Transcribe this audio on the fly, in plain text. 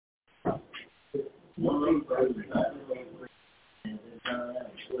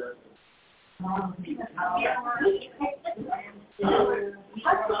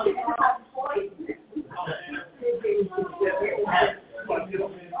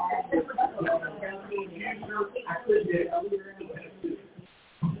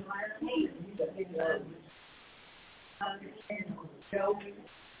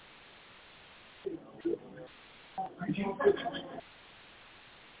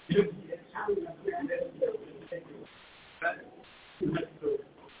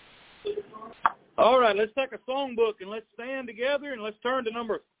All right, let's take a songbook and let's stand together and let's turn to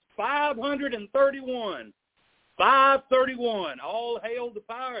number 531. 531. All hail the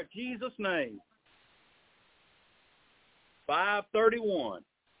power of Jesus' name. 531.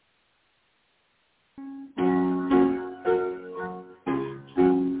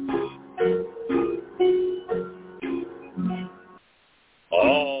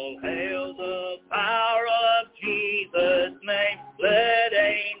 All hail the power of Jesus' name. Let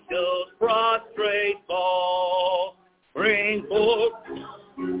angels prostrate fall. Bring forth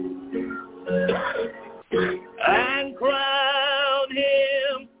and crown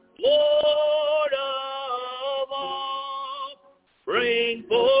him Lord of all. Bring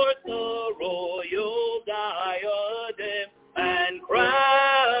forth the royal diadem and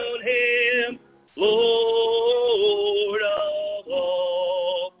crown him Lord of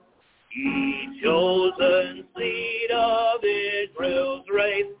all. Ye chosen seed of Israel's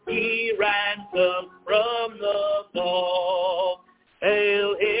race, ye ransomed from the fall.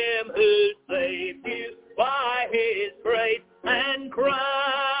 Hail him who saved you by his grace and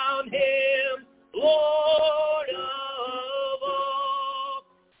crown him Lord of all.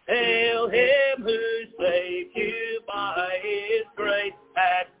 Hail him who saved you by his grace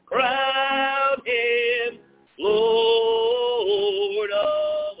and crown him Lord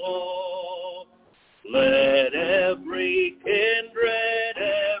of all. Let every kindred,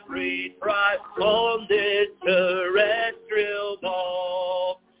 every tribe on this terrestrial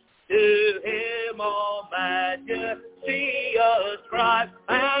ball to him all majesty ascribe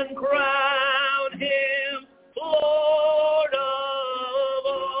and crown him Lord of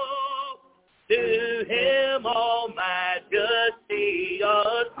all. To him all majesty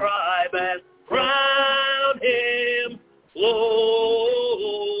ascribe and crown him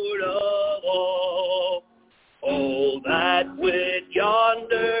Lord of all. Oh, that with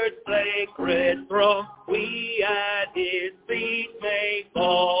yonder sacred throne we at his feet may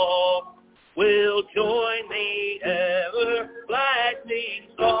fall, will join the everlasting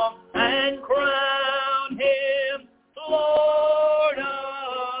song and crown him Lord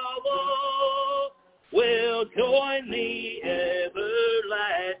of all. We'll join the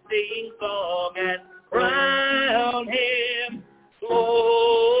everlasting song and crown him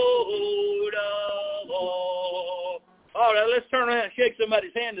Lord of all. All right, let's turn around and shake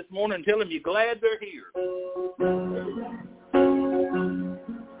somebody's hand this morning and tell them you're glad they're here.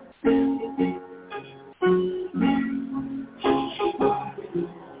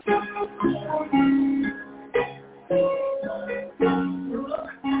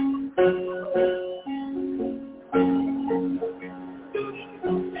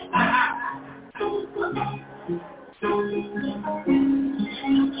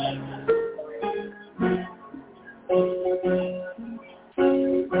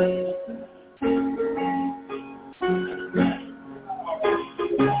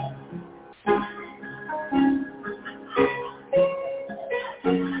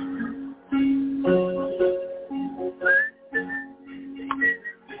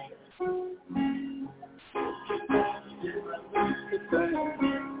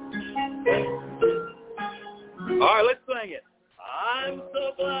 All right, let's sing it. I'm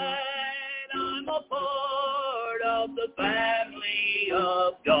so glad I'm a part of the family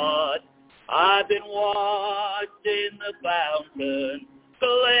of God. I've been washed in the fountain,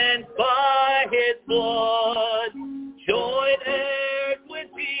 cleansed by his blood. Joint heirs with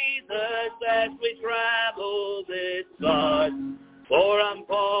Jesus as we travel this God. For I'm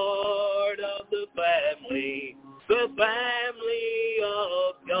part of the family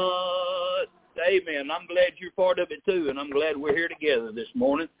of God. Amen. I'm glad you're part of it too, and I'm glad we're here together this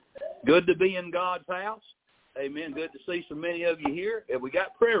morning. Good to be in God's house. Amen. Good to see so many of you here. And we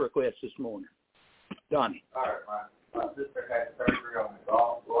got prayer requests this morning. Donnie. All right, my sister had surgery on the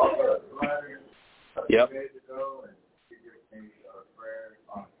golf bladder a few days ago, and she gave me prayer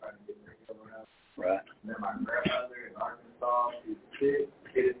on trying to get her healed around. Right. And then my grandmother in Arkansas, she's sick,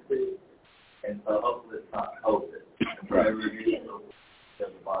 getting sick, and so hopefully it's not COVID. Whatever it is, the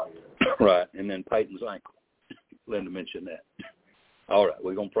body. Right, and then Peyton's ankle. Linda mentioned that. All right,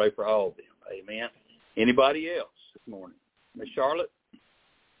 we're going to pray for all of them. Amen. Anybody else this morning? Miss Charlotte?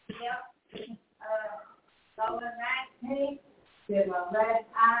 Yep. Lower 19, till my left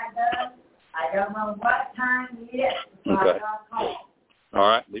eye done. I don't know what time yet. Okay. All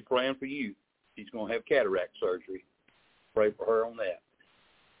right, be praying for you. She's going to have cataract surgery. Pray for her on that.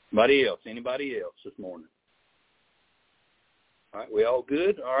 Anybody else this morning? All right, we all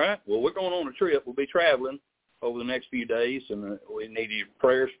good? All right. Well, we're going on a trip. We'll be traveling over the next few days, and we need your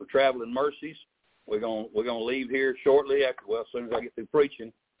prayers for traveling mercies. We're going to leave here shortly as soon as I get through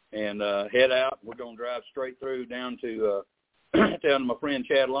preaching, and head out. We're going to drive straight through down to my friend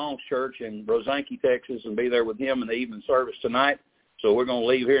Chad Long's church in Rosanke, Texas, and be there with him in the evening service tonight. So we're going to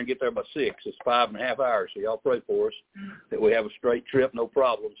leave here and get there by 6. It's 5.5 hours, so y'all pray for us that we have a straight trip, no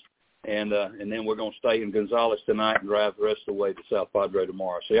problems. And then we're going to stay in Gonzales tonight and drive the rest of the way to South Padre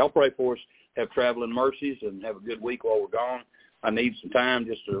tomorrow. So y'all pray for us, have traveling mercies, and have a good week while we're gone. I need some time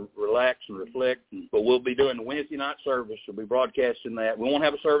just to relax and reflect. But we'll be doing the Wednesday night service. We'll be broadcasting that. We won't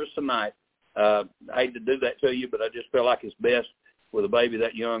have a service tonight. I hate to do that to you, but I just feel like it's best with a baby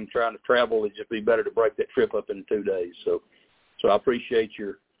that young trying to travel. It'd just be better to break that trip up into 2 days. So I appreciate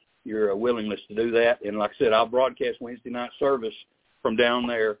your willingness to do that. And like I said, I'll broadcast Wednesday night service from down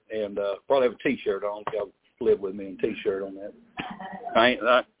there, and probably have a T-shirt on. If y'all live with me in a T-shirt on that. I ain't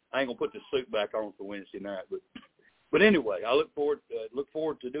gonna put the suit back on for Wednesday night, but anyway, I look forward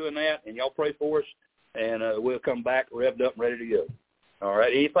to doing that, and y'all pray for us, and we'll come back revved up and ready to go. All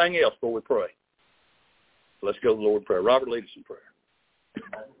right. Anything else before we pray? Let's go to the Lord in prayer. Robert, lead us in prayer.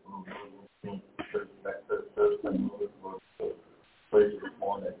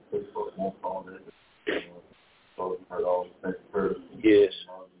 Yes.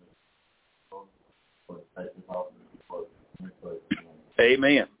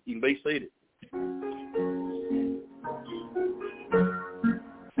 Amen. You can be seated.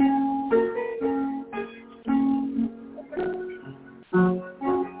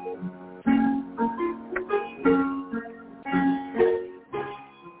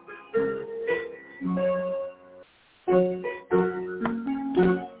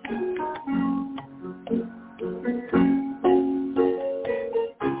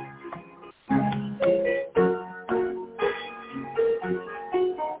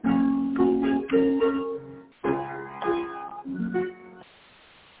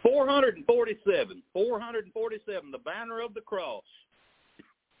 The banner of the cross.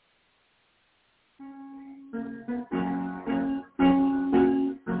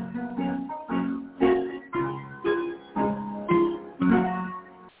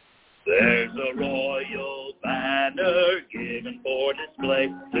 There's a royal banner given for display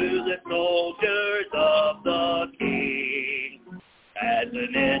to the soldiers of the King. As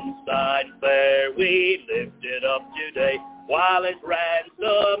an ensign fair we lift it up today, while as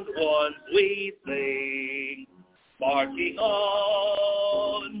ransomed ones we sing. Marching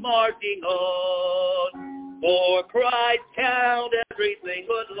on, for Christ count everything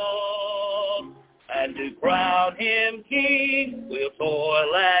but loss, and to crown him King we'll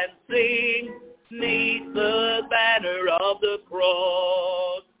toil and sing, 'neath the banner of the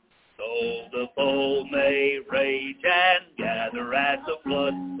cross. Though the foe may rage and gather as a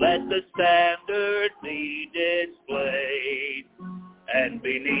flood, let the standard be displayed, and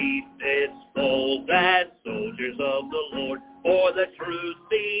beneath its folds as soldiers of the Lord, for the truth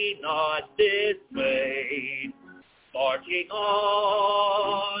be not dismayed. Marching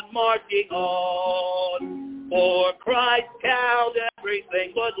on, for Christ count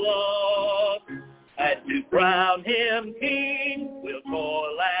everything but loss, and to crown him King we'll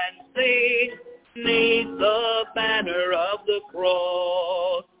toil and sing, 'neath the banner of the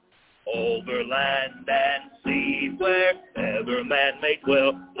cross. Over land and sea, wherever man may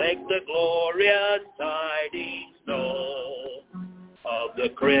dwell, make the glorious tidings known. Of the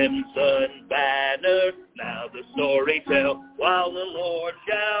crimson banner now the story tell, while the Lord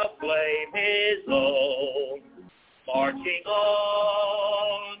shall claim his own. Marching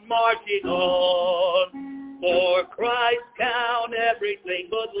on, for Christ count everything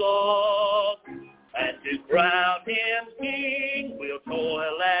but loss, and to crown him King we'll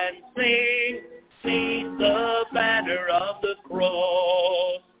toil and sing, 'neath the banner of the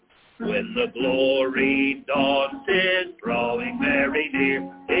cross. When the glory dawns, 'tis drawing very near,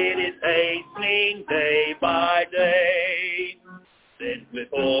 it is hastening day by day. Then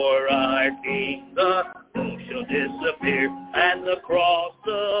before our King the foe shall disappear, and the cross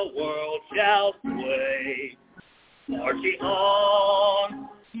the world shall sway. Marching on,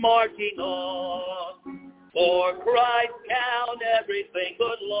 for Christ count everything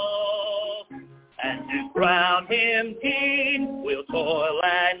but loss, and to crown him King we'll toil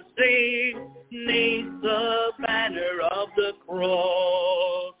and sing, neath the banner of the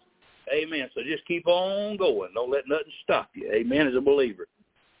cross. Amen. So just keep on going. Don't let nothing stop you. Amen, as a believer.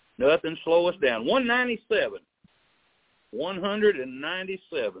 Nothing slow us down. 197.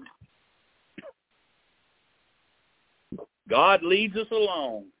 197. God leads us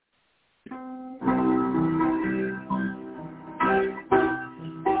along.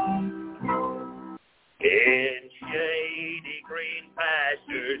 In shady green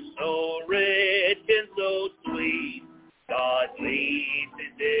pastures, so rich and so sweet, God leads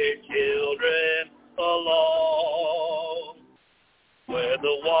his dear children along. Where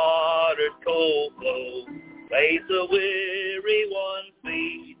the water's cold flow, place the weary one's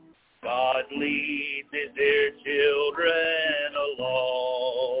feet, God leads his dear children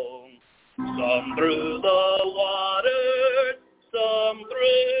along. Some through the water, some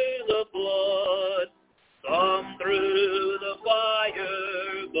through the flood, some through the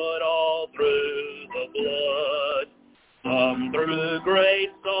fire, but all through the blood. Some through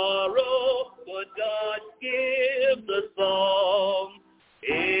great sorrow, but God gives a song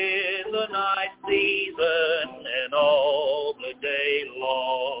in the night season and all the day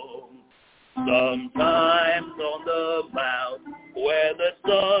long. Sometimes on the mount where the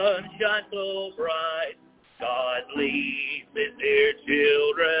sun shines so bright, God leads his dear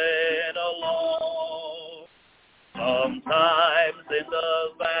children along. Sometimes in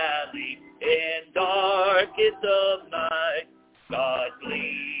the valley, in darkest of night, God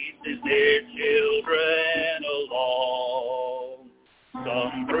leads his dear children along.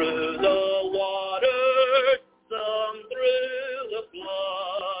 Some through the water, some through the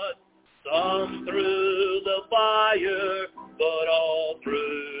flood, some through the fire, but all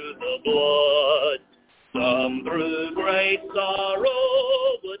through the blood. Some through great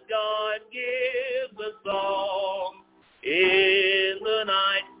sorrow, but God gives a song in the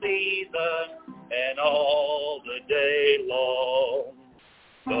night season and all the day long.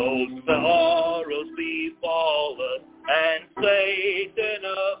 Though sorrows befall us and Satan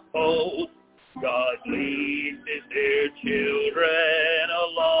oppose, God leads his dear children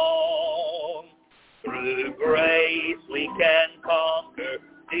along. Through grace we can conquer,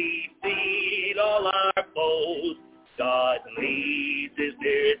 defeat all our foes. God leads his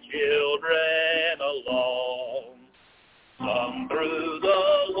dear children along. Some through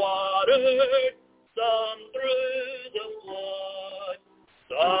the water, some through the flood,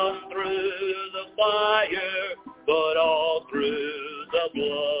 some through the fire, but all through the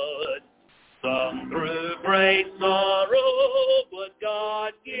blood. Some through great sorrow, but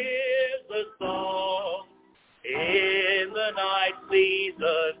God gives a song in the night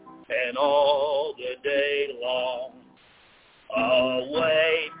season and all the day long.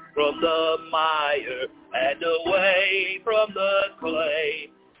 Away from the mire and away from the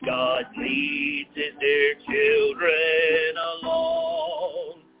clay, God leads his dear children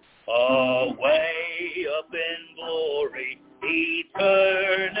along. Away up in glory,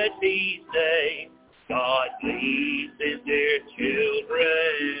 eternity's day, God leads his dear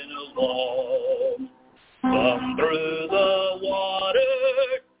children along. Some through the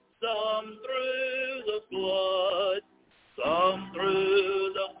water, some through the flood, some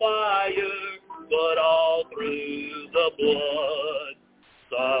through the fire, but all through the blood.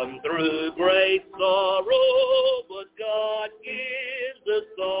 Some through great sorrow, but God gives a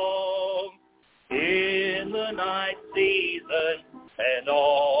song in the night season and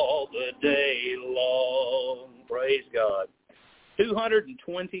all the day long. Praise God.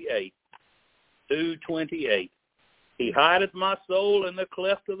 228. 228. He hideth my soul in the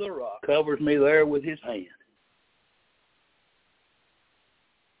cleft of the rock, covers me there with his hand.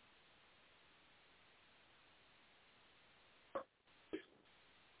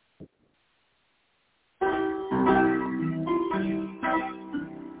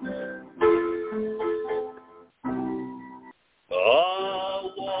 A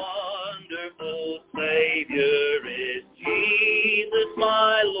wonderful Savior is Jesus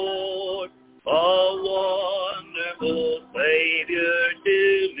my Lord, a wonderful Savior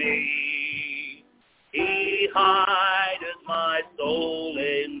to me. He hideth my soul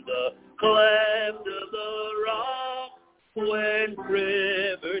in the cleft of the rock, when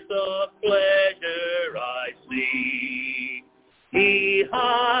rivers of pleasure I see. He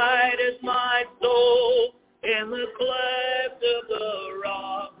hideth my soul in the cleft of the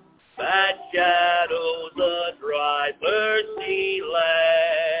rock, that shadows the dry, thirsty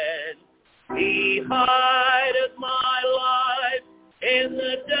land. He hideth my life in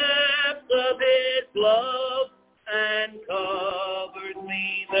the depths of his love, and covers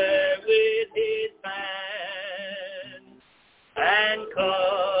me there with his hand, and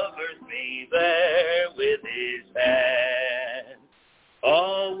covers me there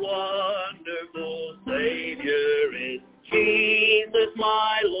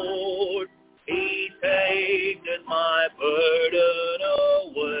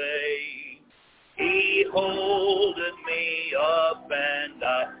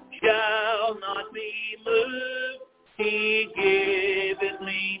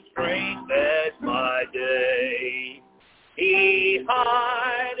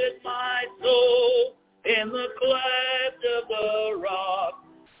in the cleft of the rock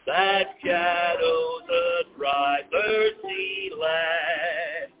that shadows a dry, thirsty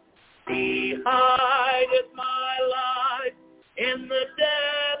land. He hideth my life in the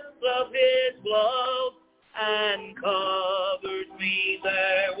depths of his love and covers me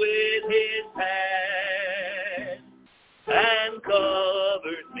there with his hand. And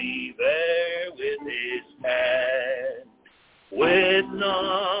covers me there with his hand. With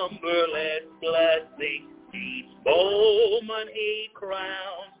numberless blessings, each moment he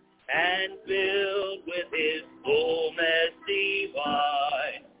crowns, and filled with his fullness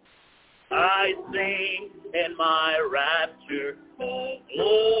divine. I sing in my rapture, oh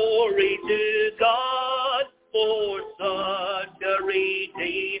glory to God, for such a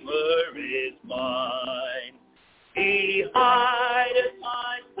Redeemer is mine. He hideth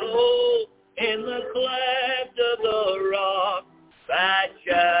my soul in the cleft of the rock that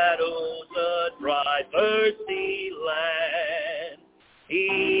shadows a dry, thirsty land.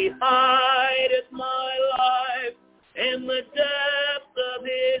 He hideth my life in the depth of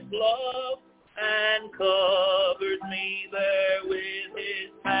his love and covers me there with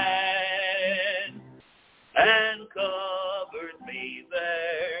his hand. And covers me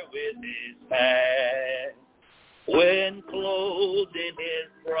there with his hand. When clothed in his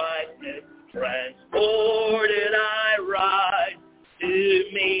brightness, transported I ride to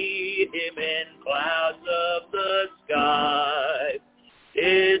meet him in clouds of the sky.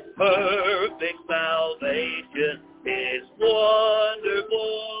 His perfect salvation, his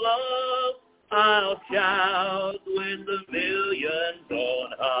wonderful love, I'll shout with the millions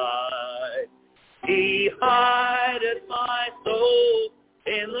on high. He hideth my soul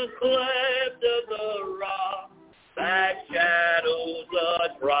in the cleft of the rock that shadows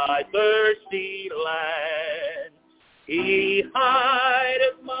a dry, thirsty land. He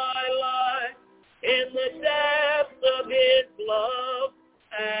hideth my life in the depths of his love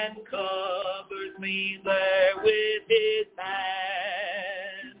and covers me there with his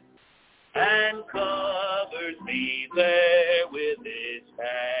hand. And covers me there with his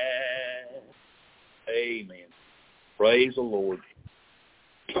hand. Amen. Praise the Lord.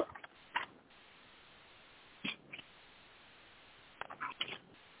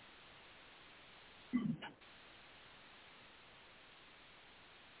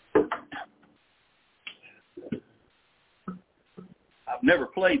 I've never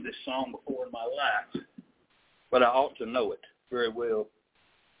played this song before in my life, but I ought to know it very well.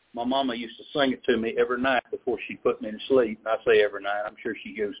 My mama used to sing it to me every night before she put me to sleep. I say every night. I'm sure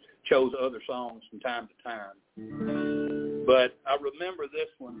she chose other songs from time to time. But I remember this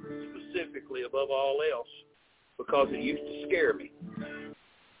one specifically above all else because it used to scare me.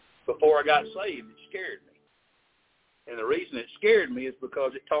 Before I got saved, it scared me. And the reason it scared me is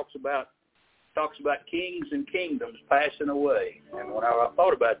because it talks about kings and kingdoms passing away. And when I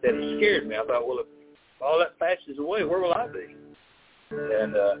thought about that, it scared me. I thought, well, if all that passes away, where will I be?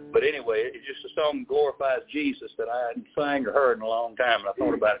 And but anyway, it's just a song that glorifies Jesus that I hadn't sang or heard in a long time, and I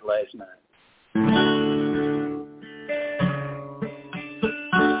thought about it last night.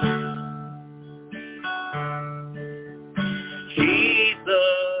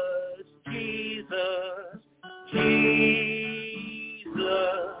 Jesus, Jesus, Jesus,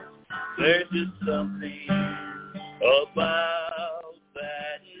 there's just something about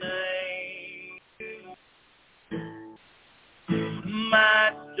that name.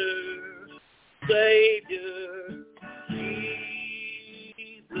 Master, Savior,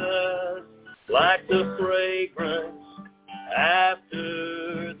 Jesus, like the fragrance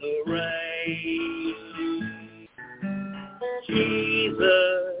after the rain.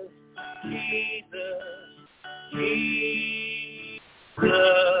 Jesus, Jesus, Jesus,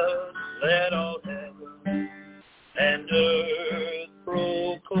 let all heaven and earth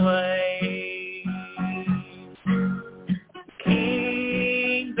proclaim.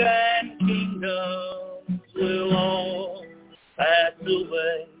 Kings and kingdoms will all pass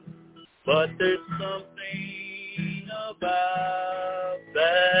away, but there's something about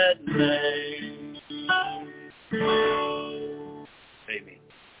that name. Amen.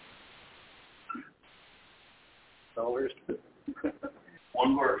 All there is to it.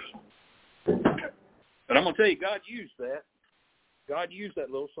 One verse. But I'm going to tell you, God used that. God used that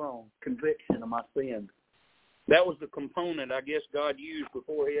little song, conviction of my sin. That was the component, I guess, God used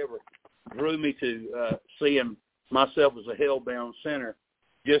before he ever drew me to seeing myself as a hell-bound sinner.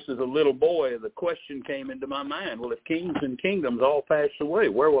 Just as a little boy, the question came into my mind, well, if kings and kingdoms all pass away,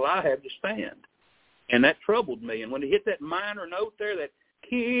 where will I have to stand? And that troubled me. And when he hit that minor note there, that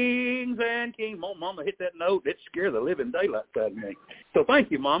kings and kings, Mama hit that note, it scared the living daylight out of me. So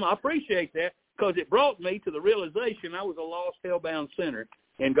thank you, Mama. I appreciate that, because it brought me to the realization I was a lost, hell-bound sinner,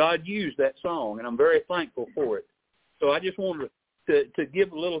 and God used that song, and I'm very thankful for it. So I just wanted to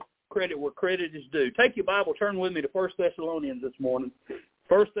give a little credit where credit is due. Take your Bible, turn with me to 1 Thessalonians this morning.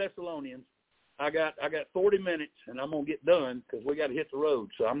 1 Thessalonians. I got 40 minutes, and I'm going to get done because we got to hit the road,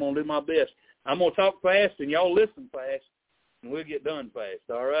 so I'm going to do my best. I'm going to talk fast, and y'all listen fast, and we'll get done fast,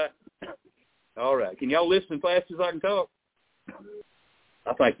 all right? All right. Can y'all listen fast as I can talk?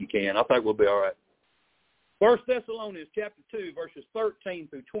 I think you can. I think we'll be all right. 1 Thessalonians chapter 2, verses 13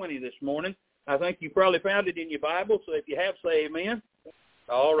 through 20 this morning. I think you probably found it in your Bible, so if you have, say amen.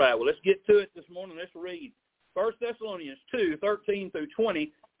 All right. Well, let's get to it this morning. Let's read. 1 Thessalonians 2, 13 through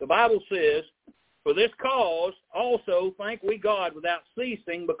 20. The Bible says, "For this cause also thank we God without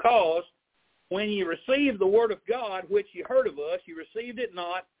ceasing, because when ye received the word of God, which ye heard of us, ye received it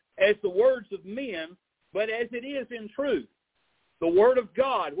not as the words of men, but as it is in truth, the word of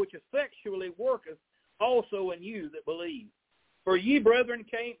God, which effectually worketh also in you that believe. For ye, brethren,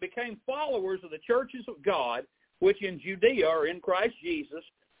 became followers of the churches of God, which in Judea are in Christ Jesus,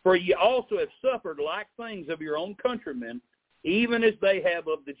 for ye also have suffered like things of your own countrymen, even as they have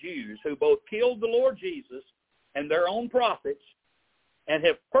of the Jews, who both killed the Lord Jesus and their own prophets, and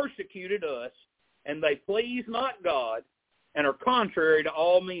have persecuted us, and they please not God, and are contrary to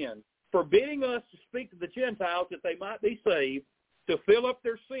all men, forbidding us to speak to the Gentiles that they might be saved, to fill up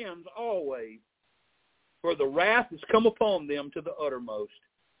their sins always. For the wrath is come upon them to the uttermost.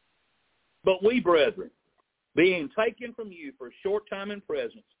 But we, brethren, being taken from you for a short time in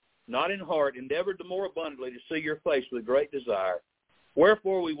presence, not in heart, endeavored the more abundantly to see your face with great desire.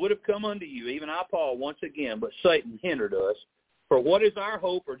 Wherefore we would have come unto you, even I, Paul, once again, but Satan hindered us. For what is our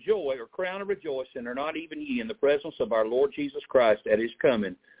hope or joy or crown of rejoicing, are not even ye in the presence of our Lord Jesus Christ at his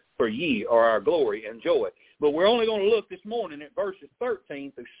coming? For ye are our glory and joy." But we're only going to look this morning at verses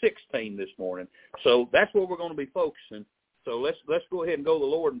 13 through 16 this morning. So that's where we're going to be focusing. So let's go ahead and go to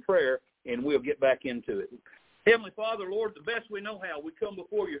the Lord in prayer, and we'll get back into it. Heavenly Father, Lord, the best we know how, we come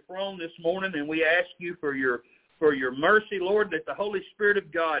before your throne this morning, and we ask you for your mercy, Lord, that the Holy Spirit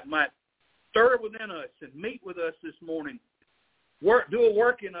of God might stir within us and meet with us this morning. Do a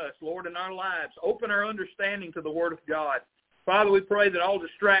work in us, Lord, in our lives. Open our understanding to the Word of God. Father, we pray that all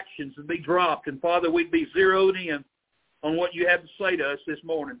distractions would be dropped, and, Father, we'd be zeroed in on what you have to say to us this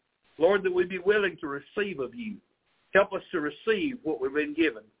morning. Lord, that we'd be willing to receive of you. Help us to receive what we've been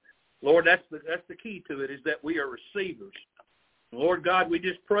given. Lord, that's the key to it, is that we are receivers. And Lord God, we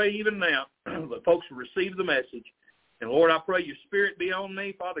just pray even now that folks will receive the message. And, Lord, I pray your Spirit be on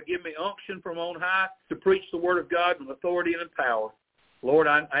me. Father, give me unction from on high to preach the Word of God with authority and in power. Lord,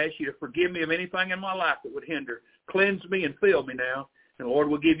 I ask you to forgive me of anything in my life that would hinder. Cleanse me and fill me now. And, Lord,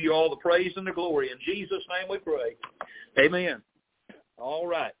 we'll give you all the praise and the glory. In Jesus' name we pray. Amen. All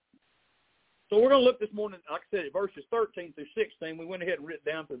right. So we're going to look this morning, like I said, at verses 13 through 16. We went ahead and read it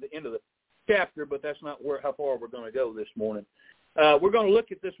down to the end of the chapter, but that's not how far we're going to go this morning. We're going to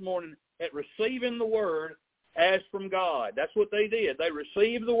look at this morning at receiving the Word as from God. That's what they did. They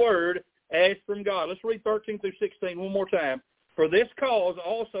received the Word as from God. Let's read 13 through 16 one more time. "For this cause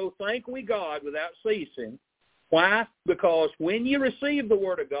also thank we God without ceasing." Why? "Because when you received the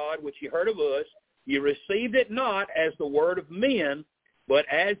word of God, which you heard of us, you received it not as the word of men, but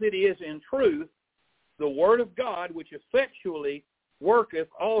as it is in truth, the word of God, which effectually worketh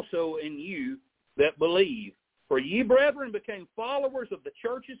also in you that believe. For ye, brethren, became followers of the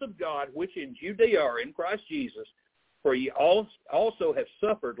churches of God, which in Judea are in Christ Jesus. For ye also have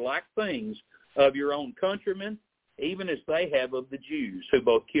suffered like things of your own countrymen, even as they have of the Jews, who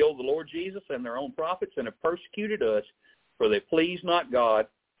both killed the Lord Jesus and their own prophets, and have persecuted us, for they please not God,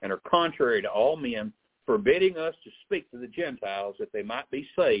 and are contrary to all men, forbidding us to speak to the Gentiles, that they might be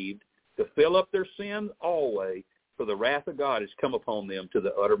saved, to fill up their sins always, for the wrath of God has come upon them to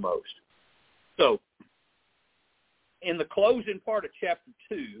the uttermost." So, in the closing part of chapter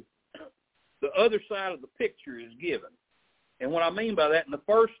 2, the other side of the picture is given. And what I mean by that, in the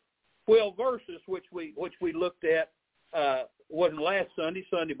first 12 verses, which we looked at, wasn't last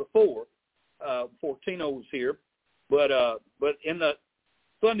Sunday before Tino was here, but in the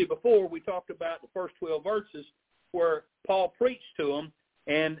Sunday before, we talked about the first 12 verses where Paul preached to them,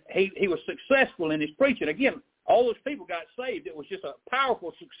 and he was successful in his preaching. Again, all those people got saved. It was just a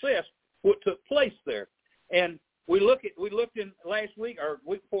powerful success what took place there. And we looked in last week or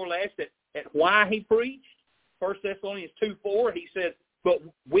week before last at why he preached. 1 Thessalonians 2:4, he said, "But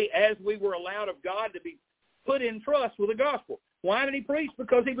as we were allowed of God to be put in trust with the gospel." Why did he preach?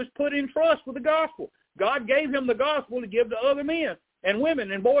 Because he was put in trust with the gospel. God gave him the gospel to give to other men. and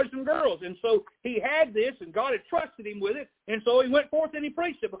women and boys and girls. And so he had this, and God had trusted him with it, and so he went forth and he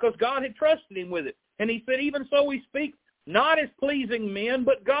preached it because God had trusted him with it. And he said, even so we speak not as pleasing men,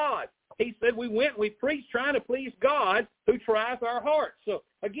 but God. He said, we preached trying to please God who trieth our hearts. So,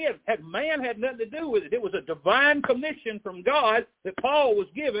 again, man had nothing to do with it. It was a divine commission from God that Paul was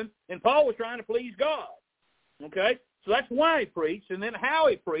given, and Paul was trying to please God. Okay? So that's why he preached. And then how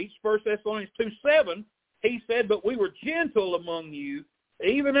he preached, 1 Thessalonians 2:7, he said, but we were gentle among you,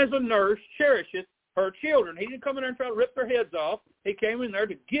 even as a nurse cherisheth her children. He didn't come in there and try to rip their heads off. He came in there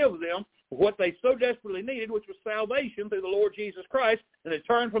to give them what they so desperately needed, which was salvation through the Lord Jesus Christ, and they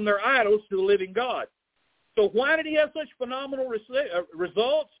turned from their idols to the living God. So why did he have such phenomenal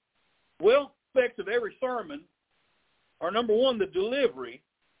results? Well, aspects of every sermon are, number one, the delivery,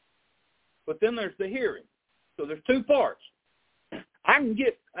 but then there's the hearing. So there's two parts.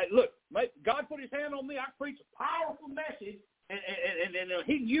 God put his hand on me. I preach a powerful message, and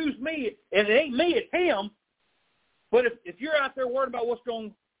he used me, and it ain't me, it's him. But if you're out there worried about what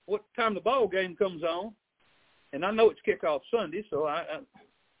time the ball game comes on, and I know it's kickoff Sunday, so I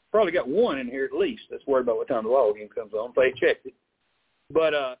probably got one in here at least that's worried about what time the ball game comes on. They checked it.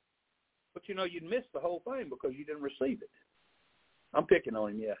 But you'd miss the whole thing because you didn't receive it. I'm picking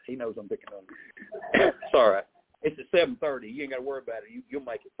on him, yeah. He knows I'm picking on him. It's all right. It's at 7:30. You ain't got to worry about it. You'll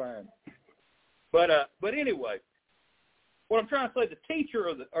make it fine. But anyway, what I'm trying to say, the teacher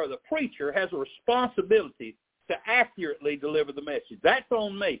or the preacher has a responsibility to accurately deliver the message. That's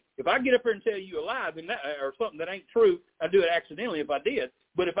on me. If I get up here and tell you a lie or something that ain't true, I do it accidentally if I did.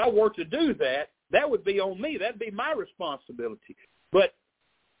 But if I were to do that, that would be on me. That'd be my responsibility.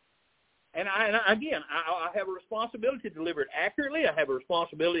 I have a responsibility to deliver it accurately. I have a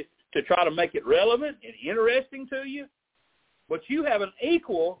responsibility to try to make it relevant and interesting to you. But you have an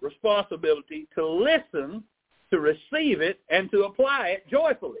equal responsibility to listen, to receive it, and to apply it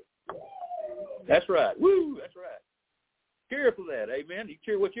joyfully. That's right. Woo, that's right. Cheer for that, amen. You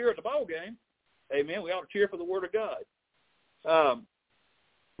cheer at the ball game. Amen. We ought to cheer for the Word of God.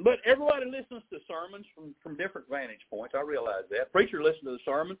 But everybody listens to sermons from different vantage points. I realize that. Preacher listens to the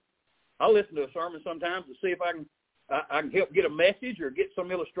sermon. I listen to a sermon sometimes to see if I can help get a message or get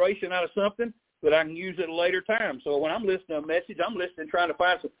some illustration out of something that I can use at a later time. So when I'm listening to a message, I'm listening trying to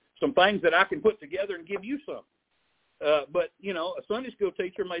find some things that I can put together and give you something. But, a Sunday school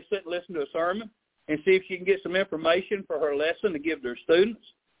teacher may sit and listen to a sermon and see if she can get some information for her lesson to give to her students.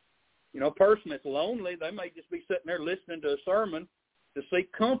 A person that's lonely, they may just be sitting there listening to a sermon to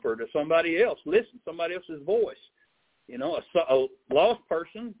seek comfort of somebody else, somebody else's voice. A lost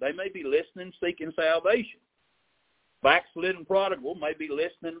person, they may be listening, seeking salvation. Backslidden prodigal may be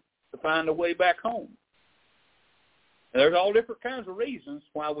listening to find a way back home. And there's all different kinds of reasons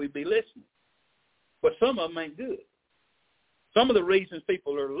why we'd be listening. But some of them ain't good. Some of the reasons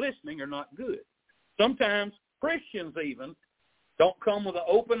people are listening are not good. Sometimes Christians even don't come with an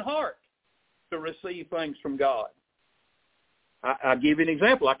open heart to receive things from God. I'll give you an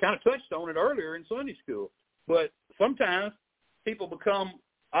example. I kind of touched on it earlier in Sunday school. But sometimes people become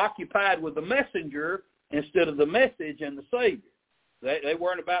occupied with the messenger instead of the message and the Savior. They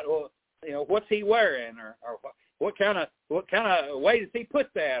worry about, what's he wearing, or what kind of way does he put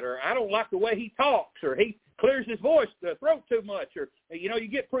that, or I don't like the way he talks, or he clears his voice, the throat too much, or you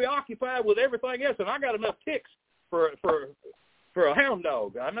get preoccupied with everything else. And I got enough ticks for a hound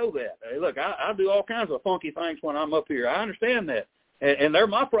dog. I know that. Hey, look, I do all kinds of funky things when I'm up here. I understand that. And they're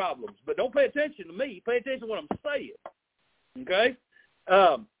my problems. But don't pay attention to me. Pay attention to what I'm saying. Okay?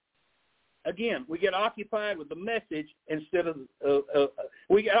 Again, we get occupied with the message instead of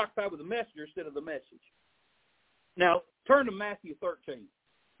we get occupied with the messenger instead of the message. Now, turn to Matthew 13.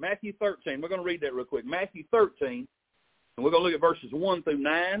 Matthew 13. We're going to read that real quick. Matthew 13, and we're going to look at verses 1 through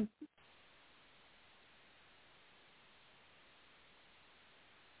 9.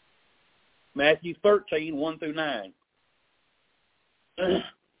 Matthew 13, 1 through 9.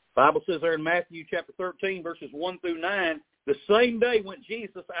 Bible says there in Matthew chapter 13, verses 1 through 9, the same day went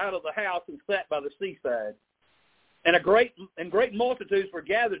Jesus out of the house and sat by the seaside. And great multitudes were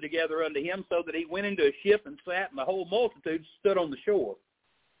gathered together unto him, so that he went into a ship and sat, and the whole multitude stood on the shore.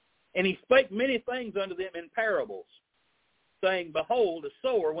 And he spake many things unto them in parables, saying, Behold, a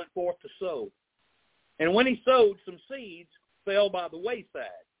sower went forth to sow. And when he sowed, some seeds fell by the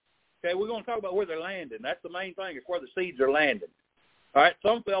wayside. Okay, we're going to talk about where they're landing. That's the main thing, is where the seeds are landing. All right,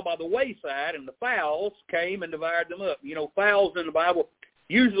 some fell by the wayside, and the fowls came and devoured them up. Fowls in the Bible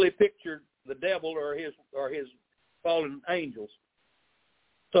usually picture the devil or his fallen angels.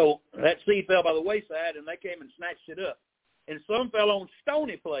 So that seed fell by the wayside, and they came and snatched it up. And some fell on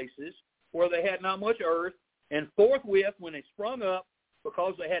stony places where they had not much earth, and forthwith, when they sprung up,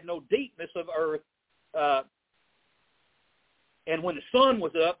 because they had no deepness of earth. And when the sun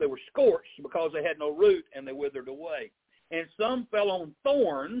was up, they were scorched because they had no root, and they withered away. And some fell on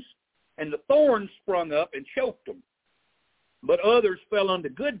thorns, and the thorns sprung up and choked them. But others fell onto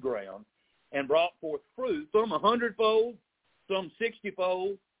good ground and brought forth fruit, some 100-fold, some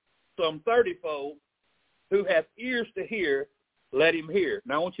 60-fold, some 30-fold. Who hath ears to hear, let him hear.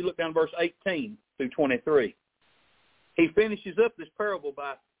 Now I want you to look down verse 18 through 23. He finishes up this parable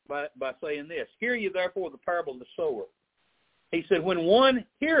by saying this. Hear ye therefore the parable of the sower. He said, when one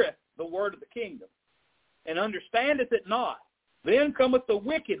heareth the word of the kingdom, and understandeth it not, then cometh the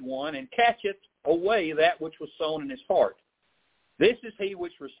wicked one, and catcheth away that which was sown in his heart. This is he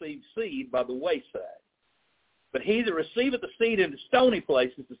which received seed by the wayside. But he that receiveth the seed into stony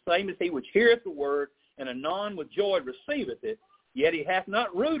places, the same as he which heareth the word, and anon with joy receiveth it, yet he hath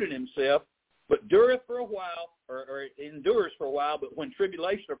not root in himself, but dureth for a while, or endures for a while, but when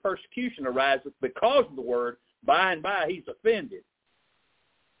tribulation or persecution ariseth because of the word, by and by he's offended.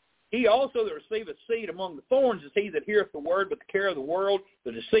 He also that receiveth seed among the thorns is he that heareth the word, but the care of the world,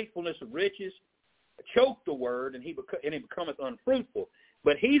 the deceitfulness of riches, choke the word, and he becometh unfruitful.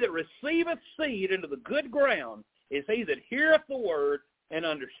 But he that receiveth seed into the good ground is he that heareth the word, and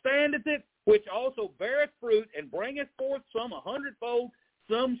understandeth it, which also beareth fruit, and bringeth forth some 100-fold,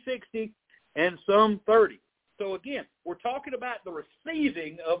 some 60, and some 30. So again, we're talking about the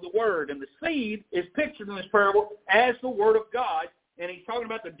receiving of the word, and the seed is pictured in this parable as the word of God, and he's talking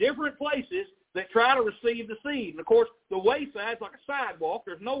about the different places that try to receive the seed. And of course, the wayside's like a sidewalk.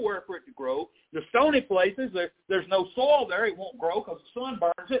 There's nowhere for it to grow. The stony places, there's no soil there. It won't grow because the sun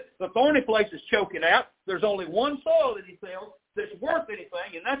burns it. The thorny places choke it out. There's only one soil that he sells that's worth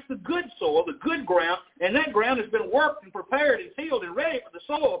anything, and that's the good soil, the good ground, and that ground has been worked and prepared and tilled and ready for the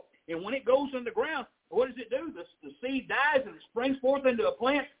soil. And when it goes in the ground, what does it do? The seed dies and it springs forth into a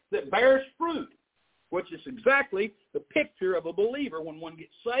plant that bears fruit, which is exactly the picture of a believer. When one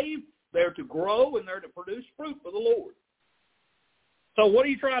gets saved, they're to grow and they're to produce fruit for the Lord. So what are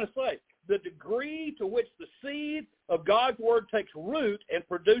you trying to say? The degree to which the seed of God's word takes root and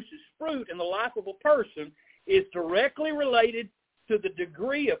produces fruit in the life of a person is directly related to the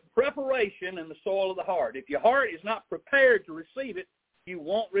degree of preparation in the soil of the heart. If your heart is not prepared to receive it, you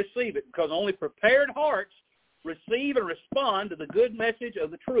won't receive it, because only prepared hearts receive and respond to the good message of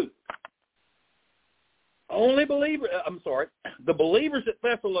the truth. The believers at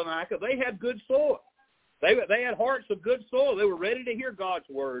Thessalonica, they had good soil. They had hearts of good soil. They were ready to hear God's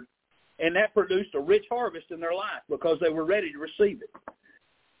word, and that produced a rich harvest in their life because they were ready to receive it.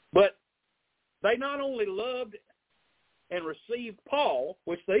 But they not only loved and received Paul,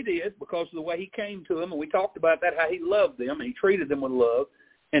 which they did because of the way he came to them, and we talked about that, how he loved them and he treated them with love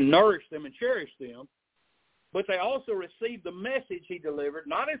and nourished them and cherished them, but they also received the message he delivered,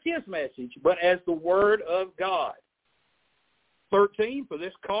 not as his message, but as the word of God. 13, for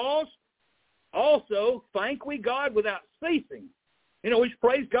this cause also thank we God without ceasing. We should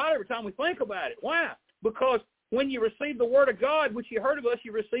praise God every time we think about it. Why? Because when you received the word of God, which you heard of us,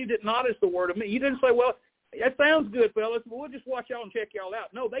 you received it not as the word of me. You didn't say, well, that sounds good, fellas. We'll just watch y'all and check y'all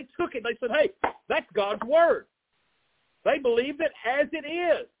out. No, they took it. They said, hey, that's God's word. They believed it as it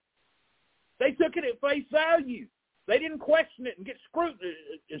is. They took it at face value. They didn't question it and get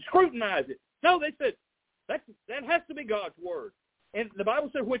scrutinize it. No, they said, that has to be God's word. And the Bible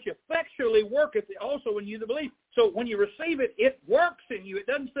says, which effectually worketh also in you that believe. So when you receive it, it works in you. It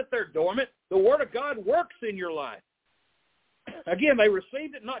doesn't sit there dormant. The word of God works in your life. Again, they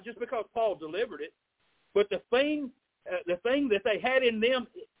received it not just because Paul delivered it, but the thing that they had in them,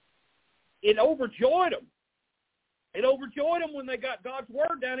 it overjoyed them. It overjoyed them when they got God's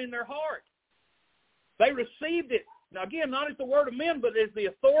word down in their heart. They received it, now again, not as the word of men, but as the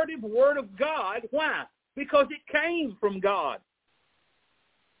authoritative word of God. Why? Because it came from God.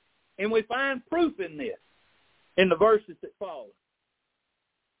 And we find proof in this, in the verses that follow.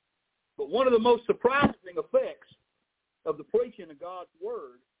 But one of the most surprising effects of the preaching of God's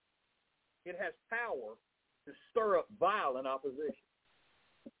word, it has power to stir up violent opposition.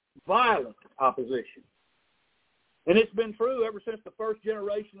 Violent opposition. And it's been true ever since the first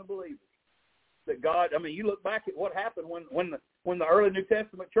generation of believers. That God, you look back at what happened when the early New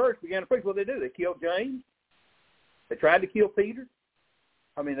Testament church began to preach. What did they do? They killed James. They tried to kill Peter.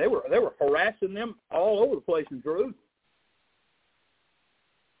 They were harassing them all over the place in Jerusalem.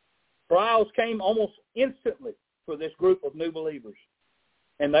 Trials came almost instantly for this group of new believers,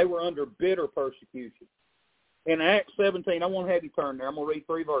 and they were under bitter persecution. In Acts 17, I won't have you turn there. I'm going to read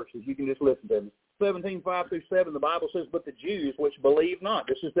 3 verses. You can just listen to me. 17, 5 through 7, the Bible says, but the Jews which believed not,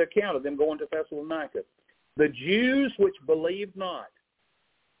 this is the account of them going to Thessalonica. The Jews which believed not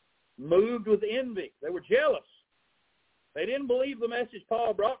moved with envy. They were jealous. They didn't believe the message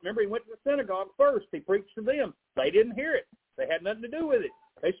Paul brought. Remember, he went to the synagogue first. He preached to them. They didn't hear it. They had nothing to do with it.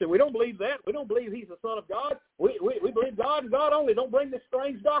 They said, we don't believe that. We don't believe he's the Son of God. We believe God and God only. Don't bring this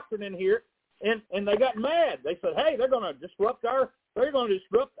strange doctrine in here. And they got mad. They said, hey, they're going to disrupt our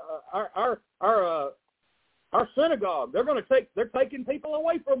synagogue. They're taking people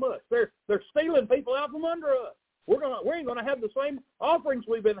away from us. They're stealing people out from under us. We ain't going to have the same offerings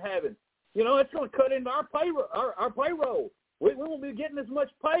we've been having. You know, it's going to cut into our payroll. We won't be getting as much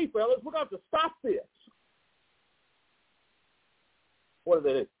pay, fellas. We're going to have to stop this. What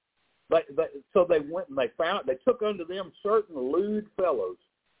did they do? So they went and they took unto them certain lewd fellows.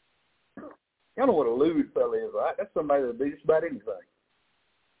 You know what a lewd fellow is, right? That's somebody that does about anything.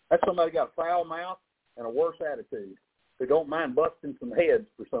 That's somebody got a foul mouth and a worse attitude, who don't mind busting some heads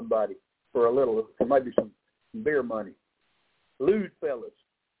for somebody for maybe some beer money. Lewd fellas.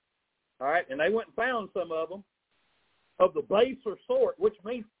 All right, and they went and found some of them of the baser sort, which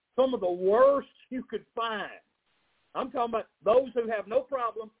means some of the worst you could find. I'm talking about those who have no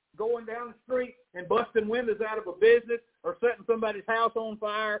problem going down the street and busting windows out of a business or setting somebody's house on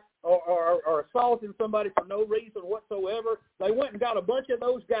fire or assaulting somebody for no reason whatsoever. They went and got a bunch of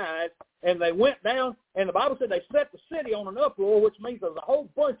those guys, and they went down, and the Bible said they set the city on an uproar, which means there's a whole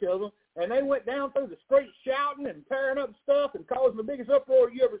bunch of them, and they went down through the streets shouting and tearing up stuff and causing the biggest uproar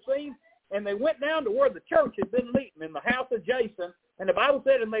you ever seen. And they went down to where the church had been meeting in the house of Jason. And the Bible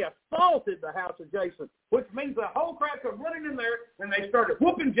said, and they assaulted the house of Jason, which means the whole crowd come running in there, and they started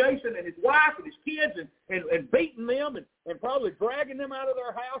whooping Jason and his wife and his kids and beating them and probably dragging them out of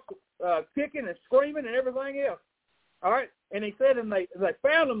their house, kicking and screaming and everything else. All right? And he said, and they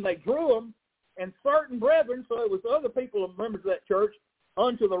found them, they drew them, and certain brethren, so it was other people, members of that church,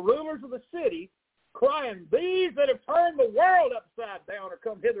 unto the rulers of the city, crying, these that have turned the world upside down are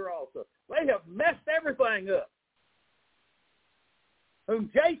come hither also. They have messed everything up. Whom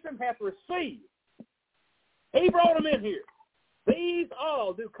Jason hath received. He brought them in here. These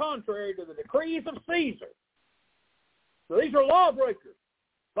all do contrary to the decrees of Caesar. So these are lawbreakers.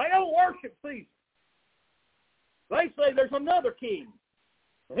 They don't worship Caesar. They say there's another king,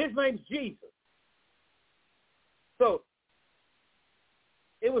 and his name's Jesus. So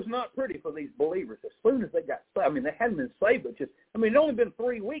it was not pretty for these believers. As soon as they got saved, they hadn't been saved, but it only been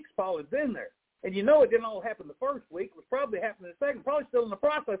 3 weeks Paul had been there. And it didn't all happen the first week. It was probably happening the second, probably still in the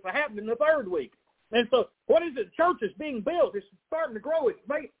process of happening the third week. And so what is it? Church is being built. It's starting to grow.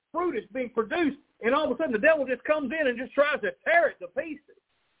 Fruit is being produced. And all of a sudden the devil just comes in and just tries to tear it to pieces.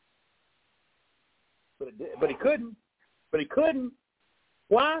 But he couldn't.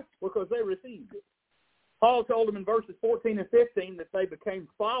 Why? Because they received it. Paul told them in verses 14 and 15 that they became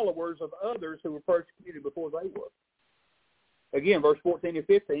followers of others who were persecuted before they were. Again, verse 14 and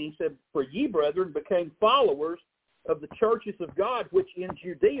 15, he said, for ye, brethren, became followers of the churches of God, which in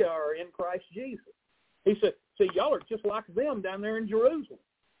Judea are in Christ Jesus. He said, see, y'all are just like them down there in Jerusalem.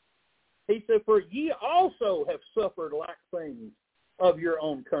 He said, for ye also have suffered like things of your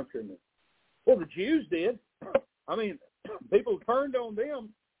own countrymen. Well, the Jews did. People turned on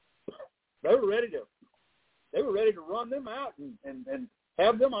them. They were ready to run them out and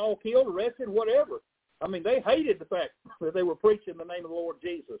have them all killed, arrested, whatever. They hated the fact that they were preaching the name of the Lord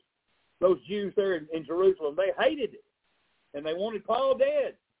Jesus. Those Jews there in Jerusalem, they hated it. And they wanted Paul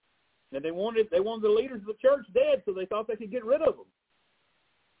dead. And they wanted the leaders of the church dead, so they thought they could get rid of them.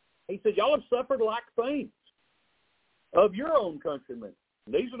 He said, y'all have suffered like things of your own countrymen.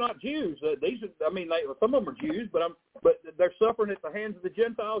 These are not Jews. Some of them are Jews, but they're suffering at the hands of the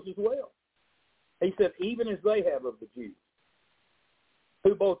Gentiles as well. He said, even as they have of the Jews,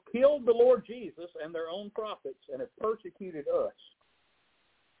 who both killed the Lord Jesus and their own prophets and have persecuted us.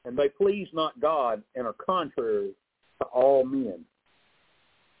 And they please not God and are contrary to all men.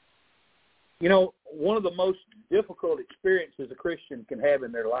 One of the most difficult experiences a Christian can have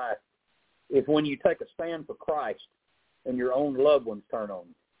in their life is when you take a stand for Christ and your own loved ones turn on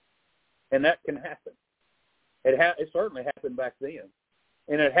you. And that can happen. It certainly happened back then.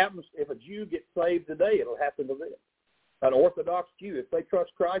 And it happens if a Jew gets saved today, it'll happen to them. An Orthodox Jew, if they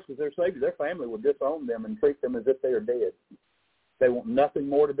trust Christ as their Savior, their family will disown them and treat them as if they are dead. They want nothing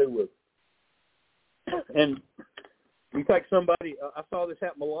more to do with it. And you take somebody, I saw this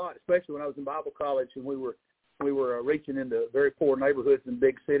happen a lot, especially when I was in Bible college and we were reaching into very poor neighborhoods in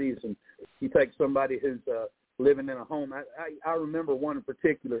big cities, and you take somebody who's living in a home. I remember one in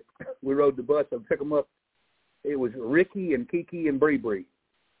particular. We rode the bus and picked them up. It was Ricky and Kiki and Bree Bree.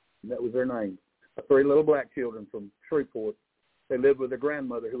 That was their name. 3 little black children from Shreveport. They lived with their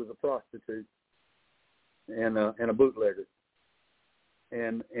grandmother, who was a prostitute and a bootlegger.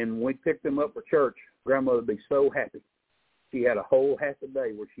 And when we picked them up for church, Grandmother would be so happy. She had a whole half a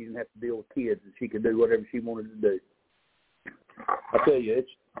day where she didn't have to deal with kids and she could do whatever she wanted to do. I tell you,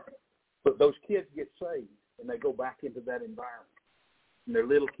 but those kids get saved and they go back into that environment. And they're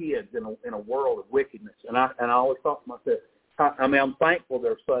little kids in a world of wickedness. And I always thought to myself, I'm thankful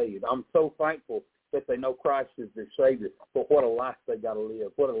they're saved. I'm so thankful that they know Christ is their Savior. But what a life they got to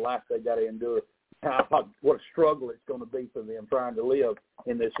live. What a life they got to endure. What a struggle it's going to be for them trying to live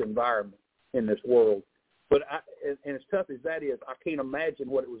in this environment, in this world. But and as tough as that is, I can't imagine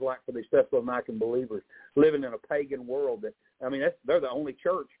what it was like for these Thessalonican believers living in a pagan world. They're the only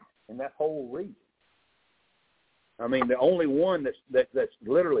church in that whole region. I mean, the only one that's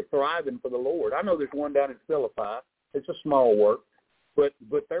literally thriving for the Lord. I know there's one down in Philippi. It's a small work, but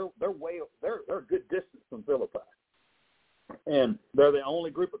they're a good distance from Philippi, and they're the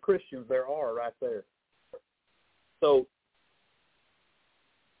only group of Christians there are right there. So,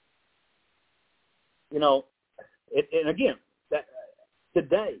 and again, that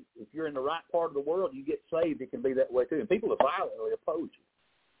today, if you're in the right part of the world, you get saved. It can be that way too, and people will violently oppose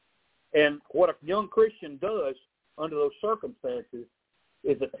you. And what a young Christian does under those circumstances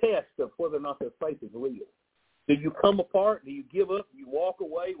is a test of whether or not their faith is real. Do you come apart? Do you give up? Do you walk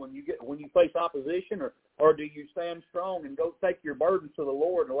away when you face opposition, or do you stand strong and go take your burdens to the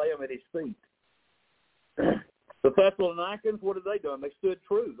Lord and lay them at His feet? The Thessalonians, what had they done? They stood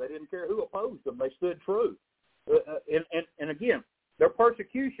true. They didn't care who opposed them. They stood true. And again, their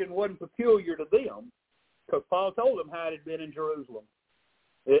persecution wasn't peculiar to them, because Paul told them how it had been in Jerusalem.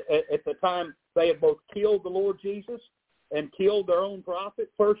 At the time, they had both killed the Lord Jesus and killed their own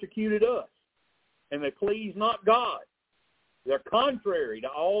prophet, persecuted us. And they please not God. They're contrary to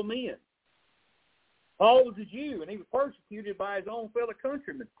all men. Paul was a Jew, and he was persecuted by his own fellow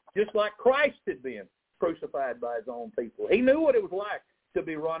countrymen, just like Christ had been crucified by his own people. He knew what it was like to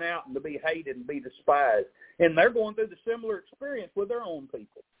be run out and to be hated and be despised. And they're going through the similar experience with their own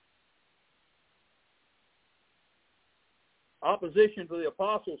people. Opposition to the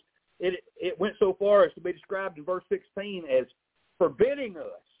apostles, it went so far as to be described in verse 16 as forbidding us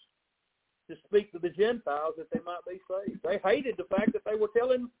to speak to the Gentiles that they might be saved. They hated the fact that they were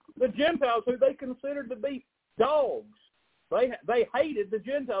telling the Gentiles who they considered to be dogs. They hated the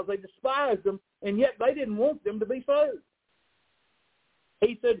Gentiles. They despised them, and yet they didn't want them to be saved.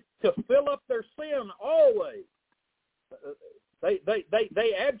 He said to fill up their sin always. They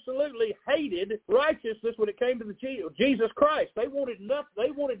absolutely hated righteousness when it came to Jesus Christ. They wanted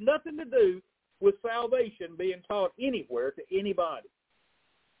nothing to do with salvation being taught anywhere to anybody.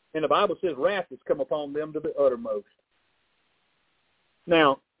 And the Bible says wrath has come upon them to the uttermost.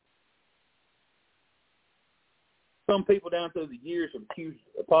 Now, some people down through the years have accused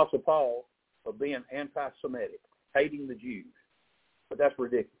Apostle Paul of being anti-Semitic, hating the Jews. But that's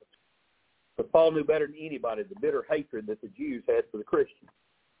ridiculous. But Paul knew better than anybody the bitter hatred that the Jews had for the Christians.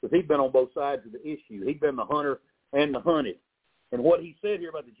 Because he'd been on both sides of the issue. He'd been the hunter and the hunted. And what he said here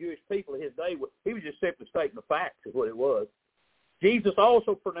about the Jewish people in his day, he was just simply stating the facts is what it was. Jesus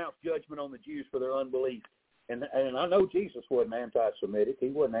also pronounced judgment on the Jews for their unbelief. And I know Jesus wasn't anti-Semitic. He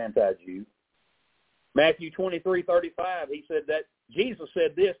wasn't anti-Jew. Matthew 23:35, he said that Jesus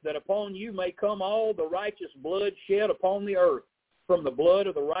said this, that upon you may come all the righteous blood shed upon the earth, from the blood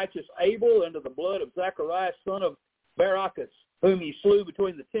of the righteous Abel unto the blood of Zacharias, son of Barachias, whom he slew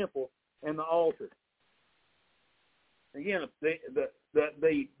between the temple and the altar. Again,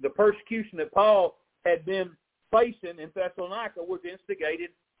 the persecution that Paul had been facing in Thessalonica was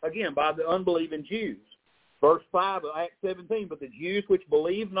instigated, again, by the unbelieving Jews. Verse 5 of Acts 17, but the Jews which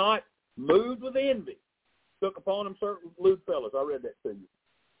believed not, moved with envy, took upon them certain lewd fellows. I read that to you.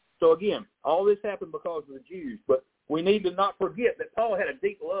 So again, all this happened because of the Jews, but we need to not forget that Paul had a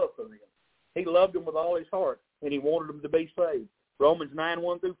deep love for them. He loved them with all his heart, and he wanted them to be saved. Romans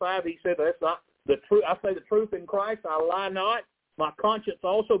 9:1-5, he said, that's not the truth. I say the truth in Christ, I lie not. My conscience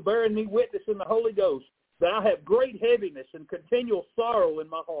also bearing me witness in the Holy Ghost, that I have great heaviness and continual sorrow in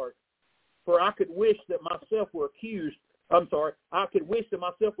my heart. For I could wish that myself were I could wish that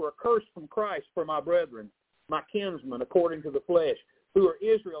myself were accursed from Christ for my brethren, my kinsmen, according to the flesh, who are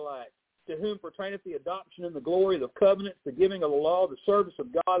Israelites, to whom pertaineth the adoption and the glory of the covenants, the giving of the law, the service of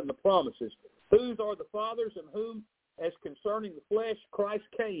God, and the promises, whose are the fathers, and whom, as concerning the flesh, Christ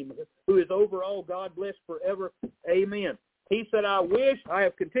came, who is over all, God blessed forever. Amen. He said, I wish, I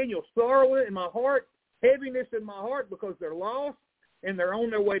have continual sorrow in my heart, heaviness in my heart, because they're lost, and they're on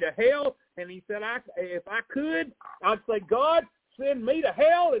their way to hell. And he said, if I could, I'd say, God, send me to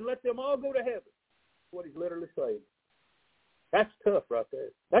hell and let them all go to heaven. That's what he's literally saying. That's tough right there.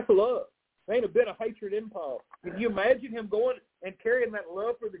 That's love. There ain't a bit of hatred in Paul. Can you imagine him going and carrying that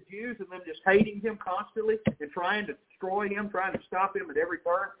love for the Jews and them just hating him constantly and trying to destroy him, trying to stop him at every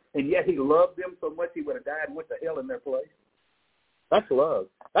turn, and yet he loved them so much he would have died and went to hell in their place? That's love.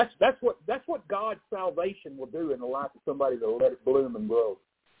 That's what God's salvation will do in the life of somebody that'll let it bloom and grow.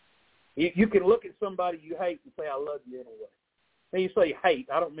 You can look at somebody you hate and say, I love you anyway. And you say hate.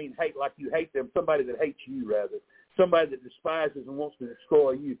 I don't mean hate like you hate them. Somebody that hates you, rather. Somebody that despises and wants to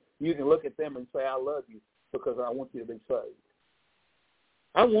destroy you. You can look at them and say, I love you because I want you to be saved.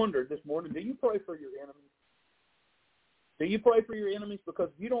 I wondered this morning, do you pray for your enemies? Do you pray for your enemies? Because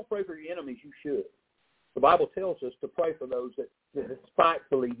if you don't pray for your enemies, you should. The Bible tells us to pray for those that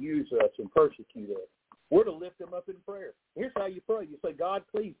despitefully use us and persecute us. We're to lift them up in prayer. Here's how you pray. You say, God,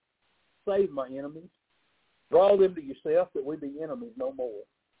 please save my enemies. Draw them to yourself that we be enemies no more.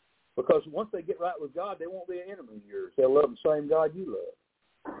 Because once they get right with God, they won't be an enemy of yours. They'll love the same God you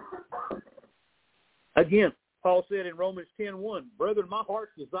love. Again, Paul said in Romans 10:1, Brethren, my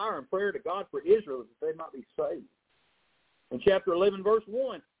heart's desire and prayer to God for Israel is that they might be saved. In chapter 11, verse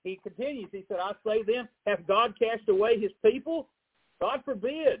 1, he continues. He said, I say then, hath God cast away his people? God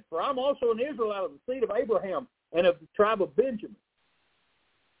forbid, for I'm also an Israel out of the seed of Abraham and of the tribe of Benjamin.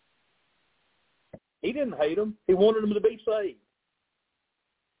 He didn't hate them. He wanted them to be saved.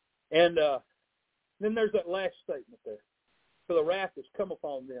 And then there's that last statement there. For the wrath has come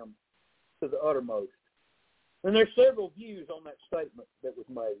upon them to the uttermost. And there's several views on that statement that was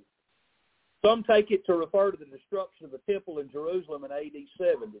made. Some take it to refer to the destruction of the temple in Jerusalem in AD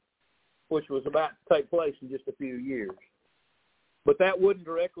 70, which was about to take place in just a few years. But that wouldn't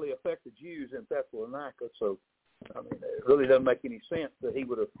directly affect the Jews in Thessalonica, so I mean, it really doesn't make any sense that he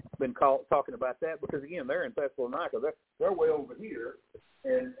would have been talking about that because, again, they're in Thessalonica. They're way over here,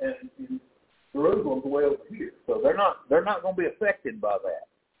 and Jerusalem's way over here. So they're not going to be affected by that.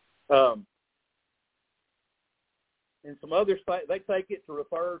 And some others, they take it to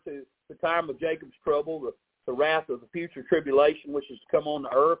refer to the time of Jacob's trouble, the wrath of the future tribulation, which is to come on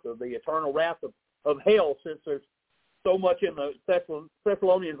the earth, or the eternal wrath of hell, since there's so much in the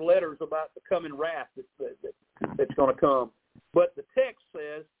Thessalonians letters about the coming wrath that's going to come. But the text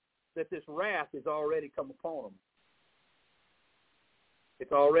says that this wrath has already come upon them.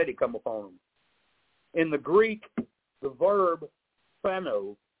 It's already come upon them. In the Greek, the verb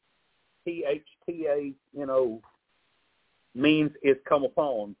phano, P-H-T-A-N-O, means it's come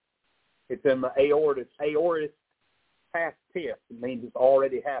upon. It's in the aorist past tense. It means it's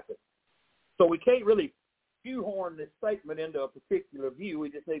already happened. So we can't really shoehorn this statement into a particular view. We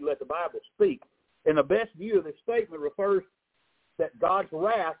just need to let the Bible speak. And the best view of this statement refers that God's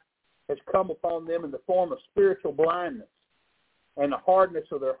wrath has come upon them in the form of spiritual blindness and the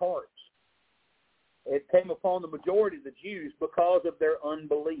hardness of their hearts. It came upon the majority of the Jews because of their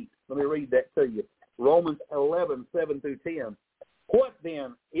unbelief. Let me read that to you. Romans 11, 7 through 10. What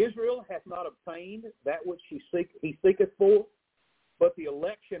then? Israel hath not obtained that which he seeketh for, but the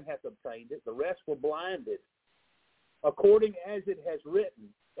election hath obtained it. The rest were blinded. According as it is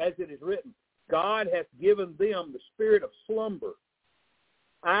written, God hath given them the spirit of slumber,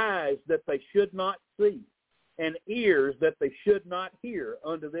 eyes that they should not see, and ears that they should not hear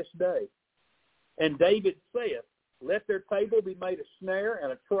unto this day. And David saith, let their table be made a snare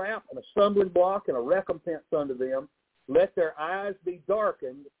and a trap and a stumbling block and a recompense unto them. Let their eyes be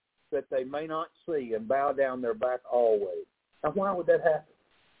darkened that they may not see and bow down their back always. Now, why would that happen?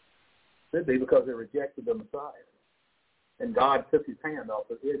 It would be because they rejected the Messiah. And God took his hand off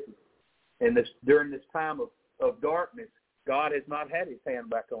of Israel. And during this time of darkness, God has not had his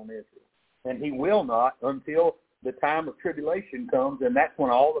hand back on Israel. And he will not until the time of tribulation comes, and that's when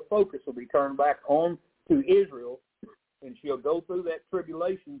all the focus will be turned back on to Israel, and she'll go through that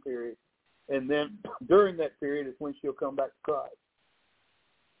tribulation period. And then during that period is when she'll come back to Christ.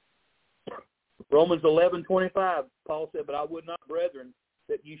 Romans 11:25, Paul said, but I would not, brethren,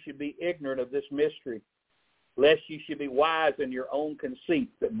 that you should be ignorant of this mystery, lest you should be wise in your own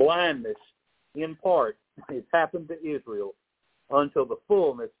conceit, that blindness in part has happened to Israel until the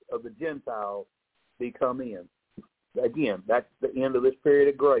fullness of the Gentiles be come in. Again, that's the end of this period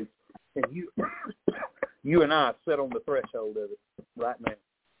of grace. And you and I sit on the threshold of it right now.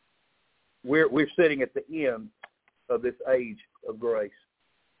 We're sitting at the end of this age of grace.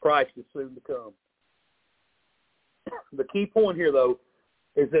 Christ is soon to come. The key point here, though,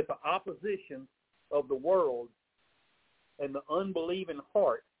 is that the opposition of the world and the unbelieving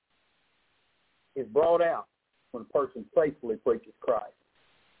heart is brought out when a person faithfully preaches Christ.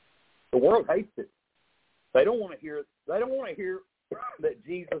 The world hates it. They don't want to hear that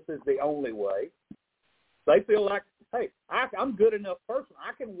Jesus is the only way. They feel like Hey, I'm a good enough person.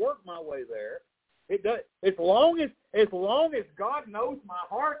 I can work my way there. It does. As long as God knows my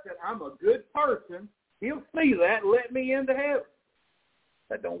heart that I'm a good person, He'll see that and let me into heaven.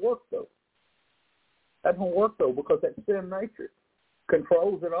 That don't work though. That don't work though, because that sin nature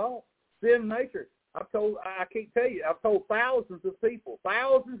controls it all. Sin nature. I can't tell you. I've told thousands of people,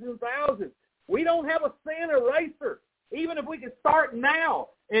 thousands and thousands. We don't have a sin eraser. Even if we could start now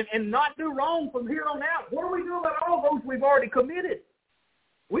and not do wrong from here on out, what do we do about all those we've already committed?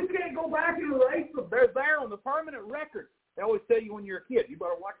 We can't go back and erase them. They're there on the permanent record. They always tell you when you're a kid, you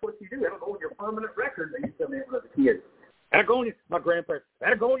better watch what you do. That'll go on your permanent record. They used to tell me when I was a kid. That'll go on my grandparents.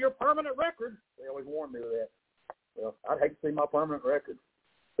 That'll go on your permanent record. They always warn me of that. Well, I'd hate to see my permanent record,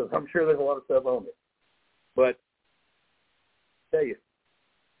 because I'm sure there's a lot of stuff on it. But I tell you,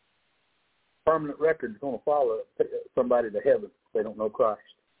 permanent record is going to follow somebody to heaven if they don't know Christ.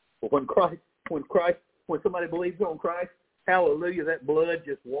 But when somebody believes on Christ, hallelujah, that blood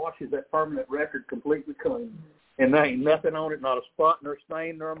just washes that permanent record completely clean. And there ain't nothing on it, not a spot nor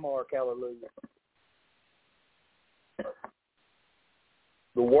stain nor a mark, hallelujah.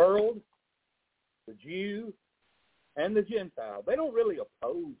 The world, the Jew, and the Gentile, they don't really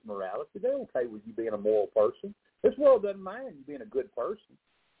oppose morality. They're okay with you being a moral person. This world doesn't mind you being a good person.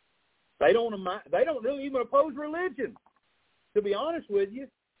 They don't really even oppose religion, to be honest with you.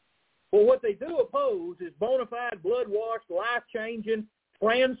 But what they do oppose is bona fide, blood-washed, life-changing,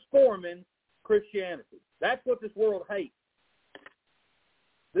 transforming Christianity. That's what this world hates.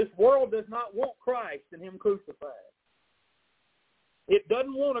 This world does not want Christ and Him crucified. It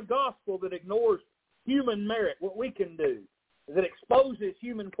doesn't want a gospel that ignores human merit, what we can do, that exposes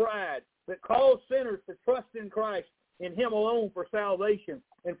human pride, that calls sinners to trust in Christ, in Him alone for salvation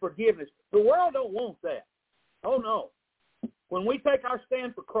and forgiveness. The world don't want that. Oh, no. When we take our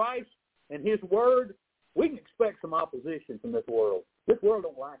stand for Christ and His Word, we can expect some opposition from this world. This world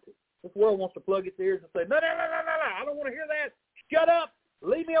don't like it. This world wants to plug its ears and say, no, I don't want to hear that. Shut up.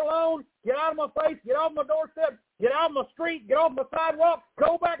 Leave me alone. Get out of my face. Get off my doorstep. Get out of my street. Get off my sidewalk.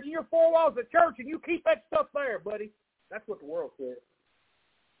 Go back to your four walls of church and you keep that stuff there, buddy. That's what the world says.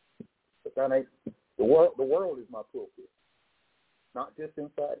 But that ain't. The world is my pulpit, not just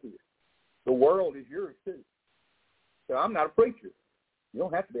inside here. The world is yours too. So I'm not a preacher. You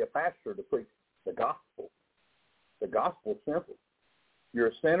don't have to be a pastor to preach the gospel. The gospel's simple. You're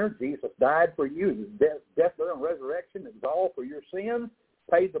a sinner. Jesus died for you. His death, burial, and resurrection is all for your sins.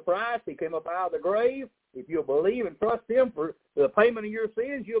 Paid the price. He came up out of the grave. If you'll believe and trust Him for the payment of your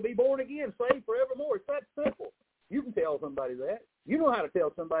sins, you'll be born again, saved forevermore. It's that simple. You can tell somebody that. You know how to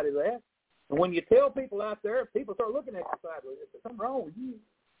tell somebody that. And when you tell people out there, people start looking at you sideways. There's something wrong with you.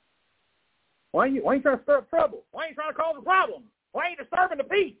 Why ain't you trying to stir up trouble? Why ain't you trying to cause a problem? Why ain't you disturbing the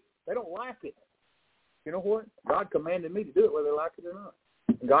peace? They don't like it. You know what? God commanded me to do it whether they like it or not.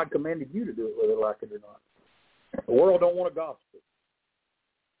 And God commanded you to do it whether they like it or not. The world don't want a gospel.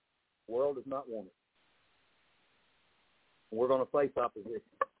 The world does not want it. We're going to face opposition.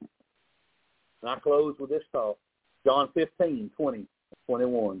 And I close with this thought. John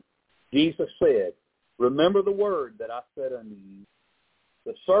 15:20-21. Jesus said, remember the word that I said unto you.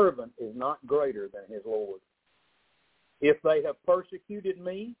 The servant is not greater than his Lord. If they have persecuted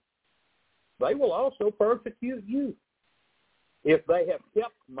me, they will also persecute you. If they have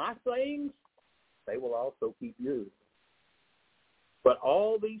kept my sayings, they will also keep yours. But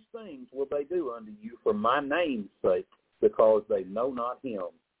all these things will they do unto you for my name's sake, because they know not Him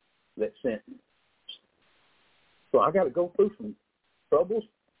that sent me. So I got to go through some troubles,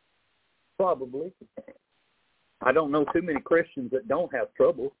 probably. I don't know too many Christians that don't have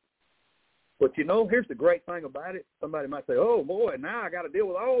trouble. But, you know, here's the great thing about it. Somebody might say, oh, boy, now I got to deal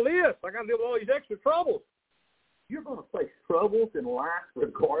with all this. I got to deal with all these extra troubles. You're going to face troubles in life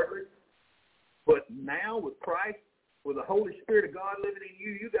regardless. But now with Christ, with the Holy Spirit of God living in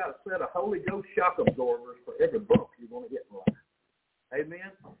you, you got a set of Holy Ghost shock absorbers for every bump you're going to get in life.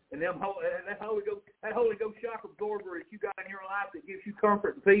 Amen? And that Holy Ghost shock absorber that you got in your life that gives you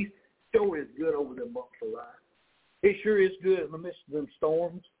comfort and peace sure is good over them bumps of life. It sure is good in the midst of them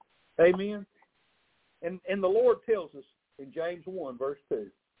storms. Amen? And the Lord tells us in James 1, verse 2,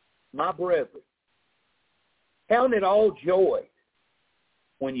 my brethren, count it all joy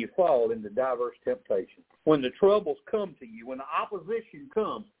when you fall into diverse temptations. When the troubles come to you, when the opposition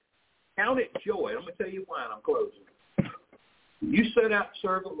comes, count it joy. I'm going to tell you why, and I'm closing. You set out to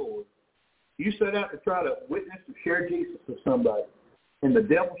serve the Lord. You set out to try to witness and share Jesus with somebody, and the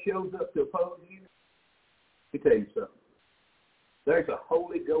devil shows up to oppose you. Let me tell you something. There's a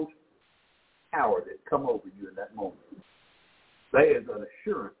Holy Ghost power that come over you in that moment. There is an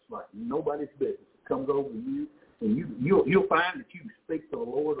assurance like nobody's business. It comes over you, And you'll find that you speak to the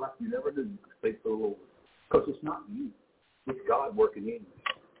Lord like you never knew you could speak to the Lord. Because it's not you. It's God working in you.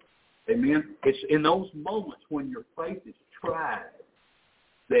 Amen? It's in those moments when your faith is tried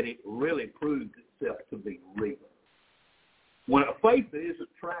that it really proves itself to be real. When a faith that isn't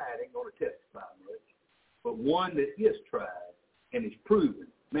tried ain't going to testify much. But one that is tried and is proven,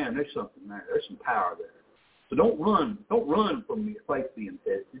 man, there's something there. There's some power there. So don't run from your faith being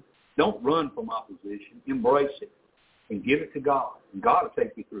tested. Don't run from opposition. Embrace it and give it to God. And God will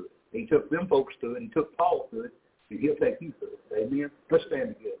take you through it. He took them folks through it. He took Paul through it. And he'll take you through it. Amen? Let's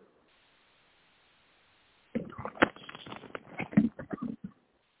stand together.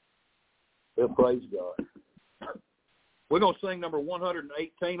 Well, praise God. We're going to sing number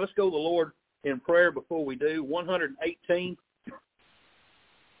 118. Let's go to the Lord in prayer before we do. 118.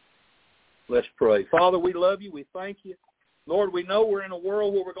 Let's pray. Father, we love you. We thank you. Lord, we know we're in a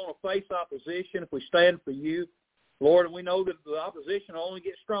world where we're going to face opposition if we stand for you. Lord, and we know that the opposition will only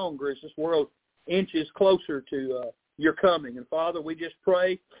get stronger as this world inches closer to your coming. And Father, we just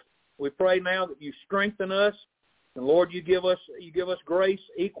pray. We pray now that you strengthen us. And Lord, you give us grace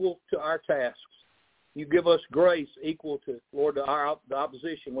equal to our tasks. You give us grace equal to, Lord, the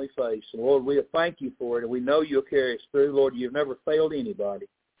opposition we face. And Lord, we thank you for it, and we know you'll carry us through. Lord, you've never failed anybody.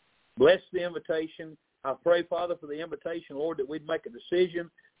 Bless the invitation. I pray, Father, for the invitation, Lord, that we'd make a decision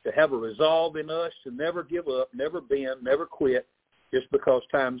to have a resolve in us to never give up, never bend, never quit, just because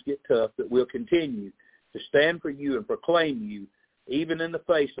times get tough, that we'll continue to stand for you and proclaim you, even in the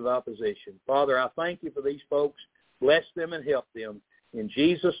face of opposition. Father, I thank you for these folks. Bless them and help them. In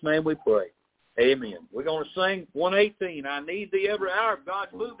Jesus' name we pray. Amen. We're going to sing 118. I need thee every hour. If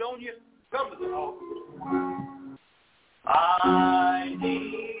God's moved on you, come to the altar. I need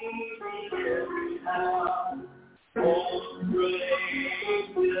thee every hour. Oh, gracious,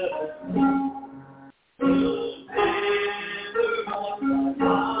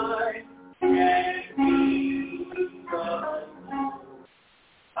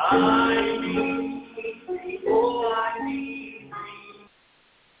 I need thee, oh, I need thee,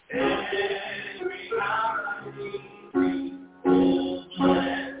 every hour I need thee, oh,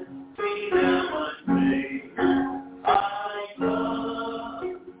 bless me now, my Savior, I come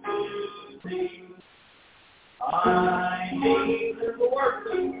to thee, I need the work,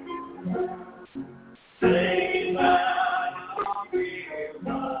 save my fear,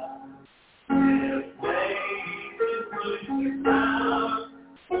 God, if faith is pushing down,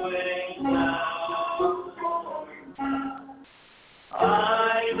 I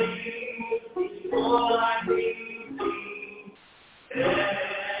need thee, oh, I need thee,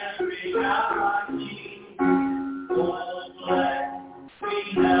 every hour I need thee, oh, bless me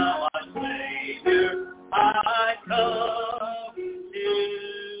now, my Savior, I come to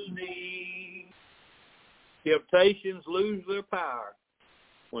thee. Temptations lose their power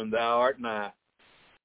when thou art nigh.